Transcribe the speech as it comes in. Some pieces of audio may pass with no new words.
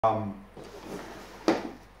The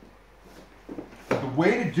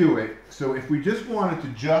way to do it, so if we just wanted to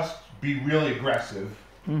just be really aggressive,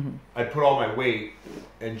 I'd put all my weight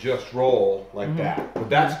and just roll like that. But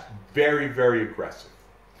that's very, very aggressive.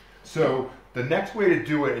 So the next way to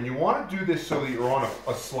do it, and you want to do this so that you're on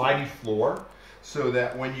a slidey floor, so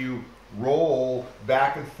that when you roll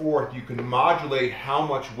back and forth, you can modulate how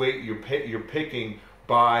much weight you're picking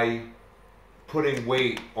by putting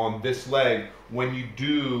weight on this leg when you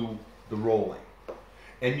do the rolling.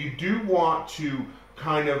 And you do want to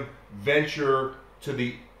kind of venture to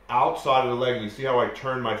the outside of the leg. You see how I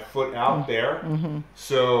turn my foot out there?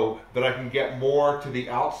 So that I can get more to the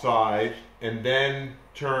outside and then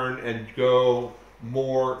turn and go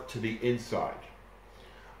more to the inside.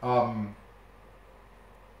 What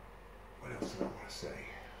else did I want to say?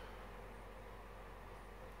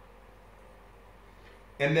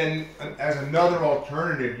 And then as another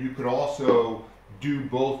alternative, you could also do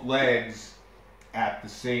both legs at the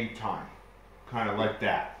same time, kind of like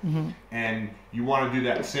that. And you want to do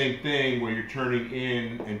that same thing where you're turning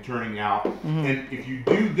in and turning out. And if you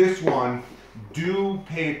do this one, do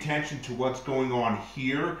pay attention to what's going on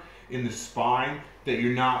here in the spine, that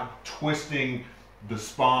you're not twisting the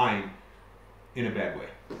spine in a bad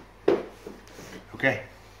way. Okay.